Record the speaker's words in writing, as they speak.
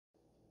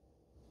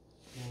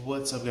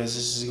What's up, guys?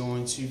 This is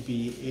going to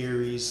be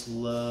Aries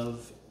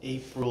Love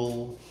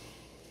April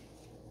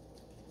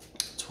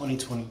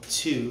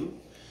 2022.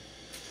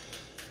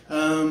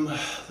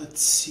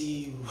 Let's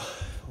see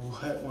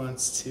what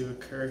wants to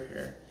occur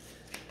here.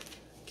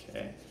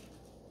 Okay.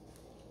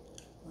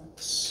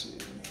 Let's see.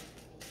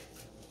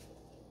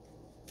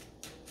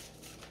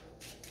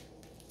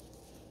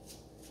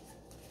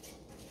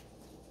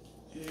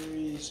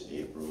 Aries,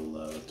 April,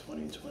 love,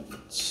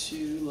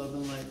 2022. Love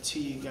and light to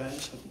you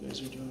guys. Hope you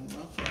guys are doing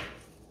well.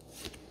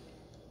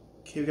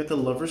 Okay, we got the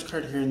Lovers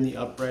card here in the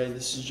upright.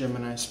 This is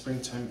Gemini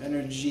springtime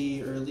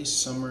energy, early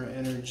summer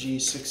energy.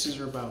 Sixes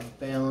are about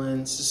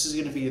balance. This is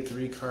going to be a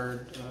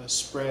 3-card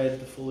spread.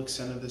 The full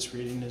extent of this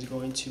reading is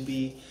going to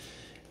be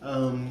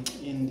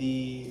in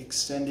the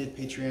extended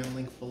Patreon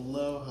link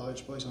below. Holler at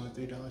your boys, only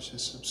 $3 to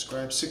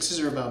subscribe. Sixes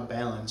are about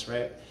balance,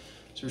 right?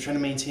 So we're trying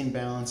to maintain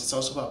balance. It's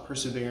also about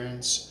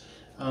perseverance.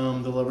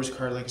 The Lovers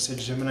card, like I said,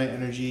 Gemini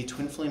energy,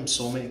 twin flame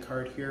soulmate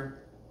card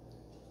here.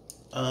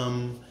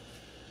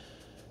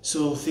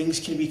 So things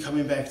can be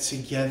coming back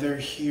together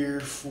here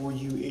for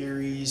you,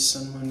 Aries,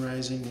 Sun, Moon,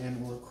 Rising,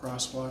 and or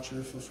Cross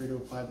Watcher. Feel free to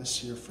apply this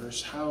to your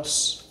first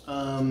house.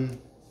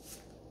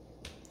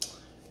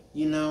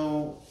 You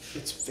know,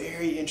 it's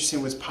very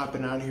interesting what's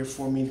popping out here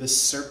for me. The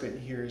Serpent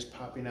here is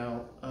popping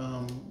out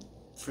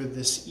for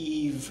this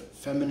Eve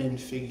feminine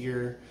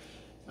figure.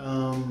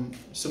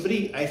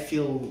 Somebody I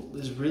feel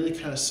is really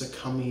kind of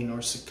succumbing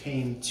or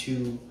succumbing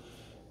to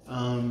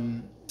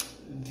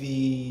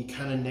the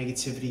kind of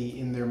negativity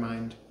in their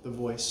mind, the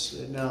voice.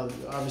 Now,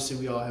 obviously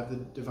we all have the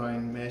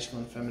divine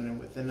masculine feminine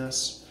within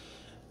us,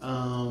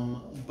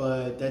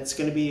 but that's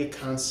going to be a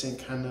constant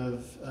kind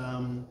of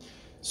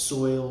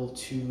soil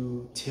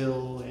to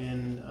till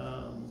and,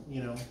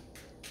 you know,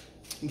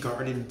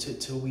 garden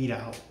to weed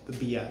out the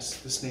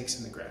BS, the snakes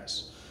in the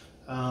grass.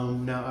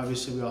 Now,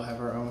 obviously, we all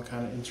have our own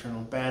kind of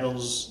internal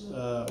battles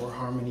or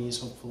harmonies,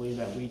 hopefully,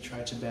 that we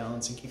try to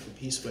balance and keep the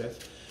peace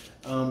with.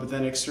 But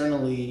then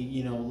externally,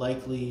 you know,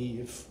 likely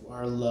if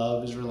our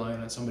love is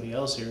relying on somebody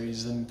else,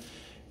 Aries, then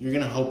you're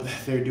going to hope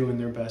that they're doing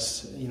their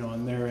best, you know,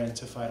 on their end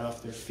to fight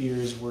off their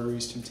fears,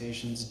 worries,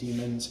 temptations,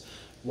 demons.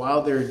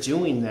 While they're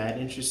doing that,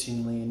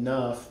 interestingly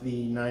enough,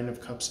 the Nine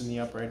of Cups in the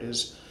upright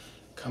is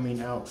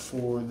coming out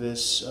for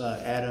this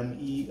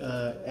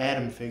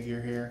Adam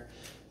figure here.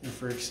 And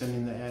for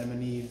extending the Adam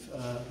and Eve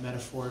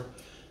metaphor.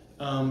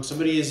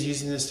 Somebody is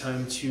using this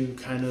time to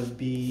kind of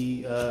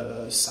be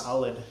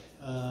solid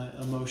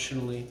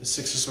emotionally. The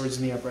Six of Swords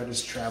in the upright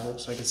is travel,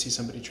 so I could see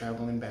somebody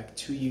traveling back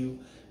to you,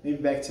 maybe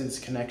back to this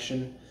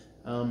connection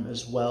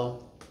as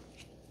well.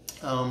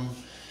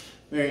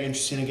 Very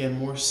interesting. Again,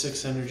 more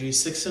 6 energy.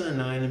 6 and a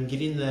 9, I'm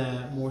getting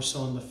that more so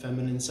on the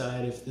feminine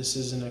side. If this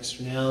is an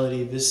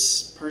externality,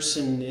 this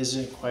person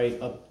isn't quite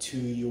up to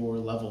your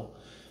level.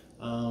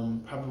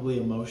 Probably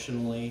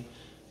emotionally.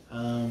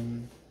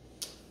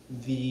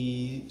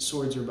 The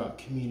swords are about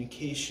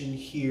communication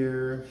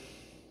here.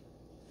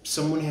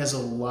 Someone has a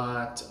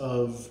lot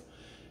of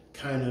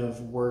kind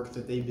of work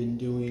that they've been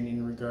doing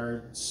in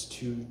regards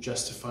to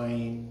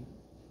justifying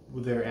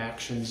their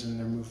actions and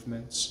their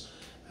movements.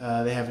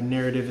 They have a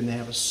narrative and they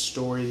have a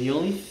story. The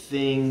only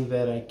thing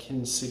that I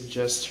can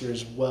suggest here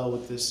as well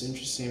with this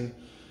interesting,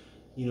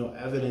 you know,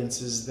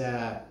 evidence is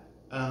that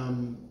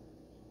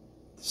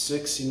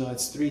 6, you know,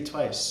 it's 3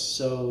 twice.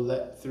 So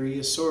that 3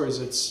 of Swords,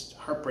 it's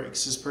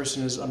heartbreaks. This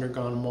person has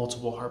undergone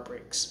multiple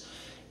heartbreaks.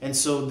 And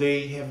so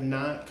they have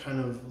not kind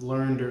of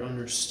learned or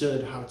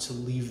understood how to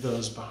leave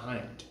those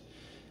behind.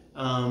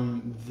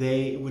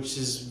 Which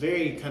is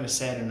very kind of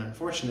sad and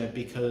unfortunate,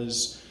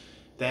 because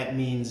that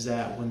means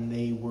that when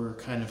they were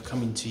kind of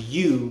coming to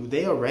you,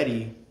 they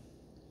already,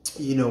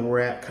 you know, were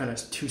at kind of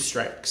 2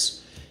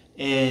 strikes.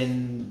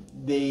 And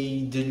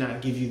they did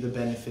not give you the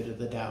benefit of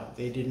the doubt.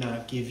 They did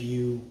not give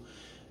you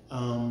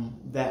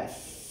that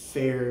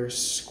fair,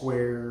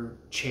 square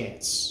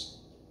chance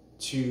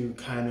to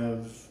kind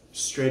of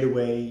straight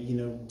away, you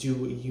know, do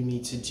what you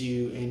need to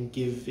do and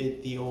give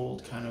it the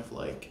old kind of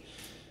like,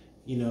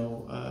 you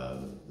know,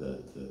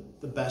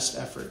 the best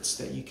efforts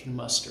that you can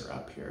muster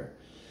up here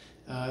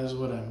is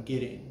what I'm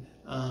getting.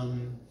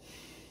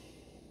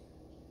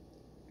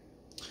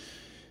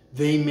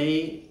 They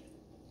may,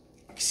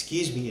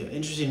 excuse me, an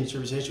interesting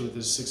interpretation with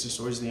this 6 of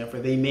Swords in the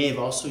upright. They may have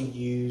also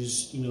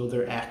used, you know,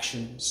 their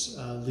actions,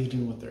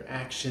 leading with their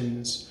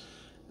actions,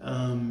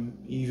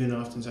 even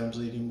oftentimes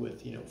leading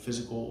with, you know,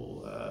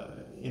 physical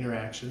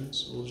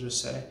interactions, we'll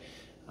just say,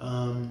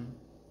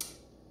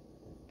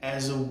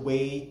 as a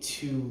way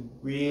to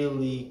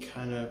really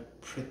kind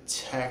of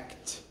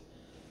protect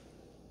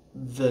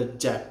the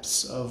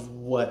depths of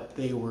what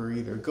they were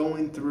either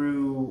going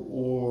through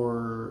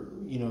or,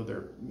 you know,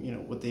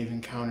 what they've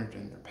encountered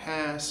in their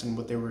past and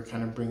what they were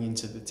kind of bringing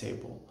to the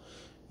table.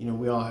 You know,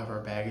 we all have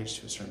our baggage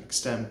to a certain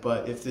extent,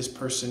 but if this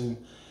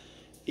person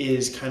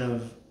is kind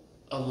of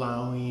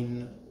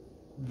allowing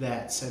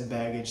that said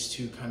baggage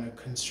to kind of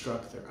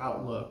construct their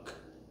outlook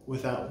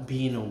without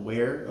being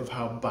aware of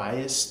how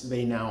biased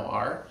they now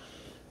are,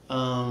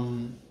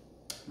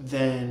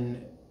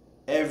 then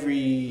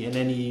in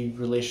any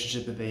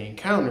relationship that they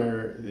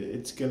encounter,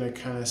 it's going to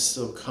kind of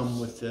still come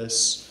with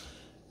this,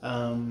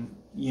 caveat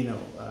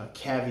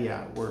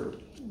where,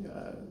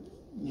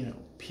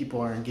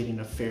 people aren't getting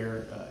a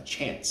fair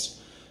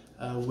chance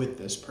with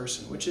this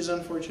person, which is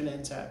unfortunate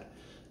and sad.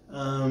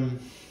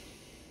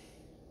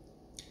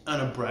 On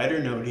a brighter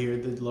note here,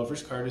 the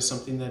Lover's card is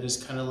something that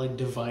is kind of like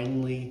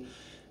divinely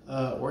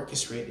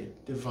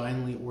orchestrated,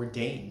 divinely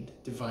ordained,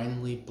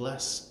 divinely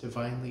blessed,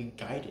 divinely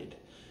guided.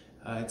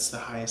 It's the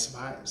highest of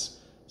highs.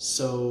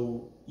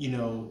 So,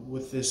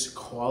 with this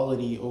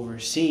quality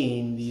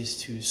overseeing these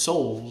two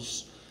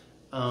souls,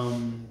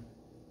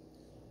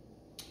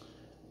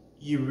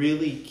 you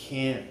really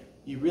can't,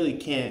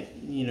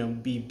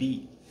 be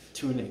beat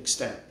to an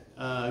extent.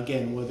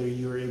 Again, whether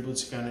you're able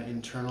to kind of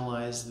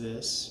internalize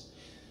this,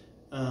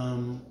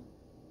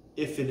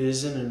 if it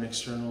isn't an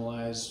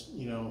externalized,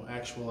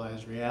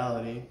 actualized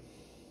reality,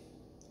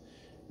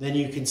 then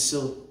you can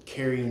still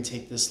carry and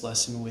take this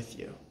lesson with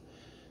you.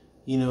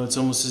 It's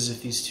almost as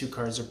if these two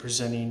cards are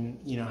presenting,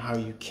 how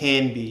you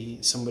can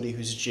be somebody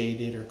who's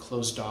jaded or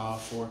closed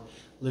off or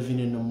living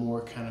in a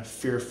more kind of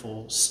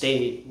fearful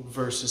state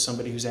versus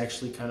somebody who's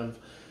actually kind of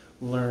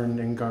learned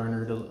and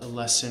garnered a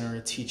lesson or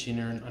a teaching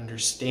or an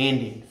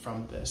understanding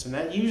from this. And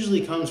that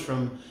usually comes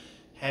from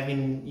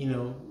having,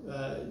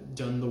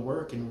 done the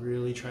work and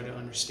really try to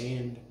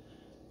understand,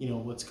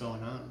 what's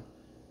going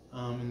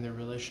on in their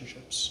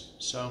relationships.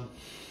 So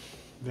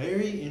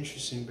very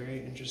interesting, very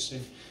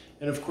interesting.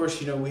 And of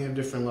course, we have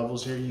different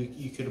levels here.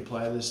 You could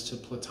apply this to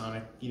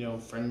platonic,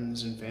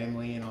 friends and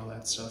family and all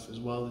that stuff as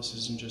well. This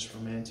isn't just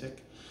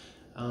romantic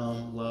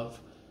love.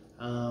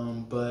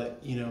 But,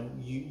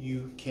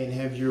 you can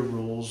have your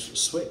roles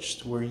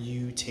switched where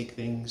you take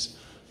things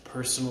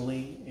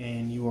personally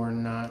and you are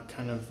not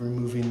kind of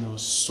removing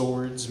those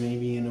swords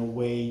maybe in a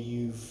way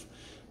you've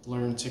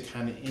learned to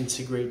kind of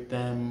integrate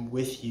them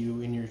with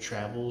you in your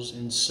travels.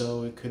 And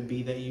so it could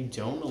be that you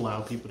don't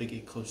allow people to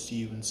get close to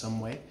you in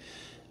some way.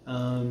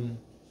 But,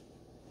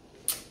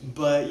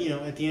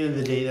 at the end of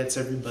the day, that's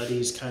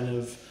everybody's kind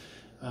of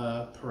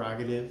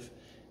prerogative.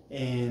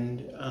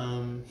 And,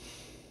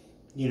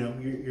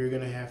 you're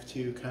going to have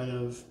to kind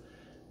of,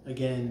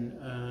 again,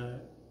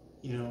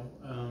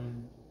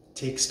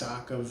 take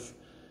stock of,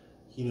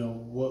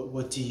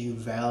 what do you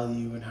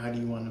value and how do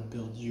you want to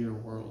build your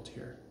world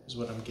here is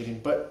what I'm getting.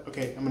 But,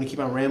 okay, I'm going to keep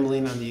on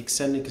rambling on the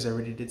extended because I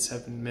already did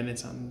 7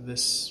 minutes on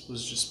this.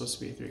 Was just supposed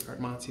to be a 3-card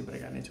Monty, but I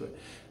got into it.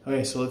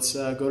 Okay, so let's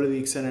go to the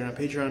extended on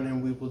Patreon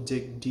and we will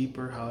dig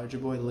deeper. Holler at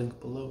your boy, link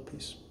below.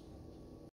 Peace.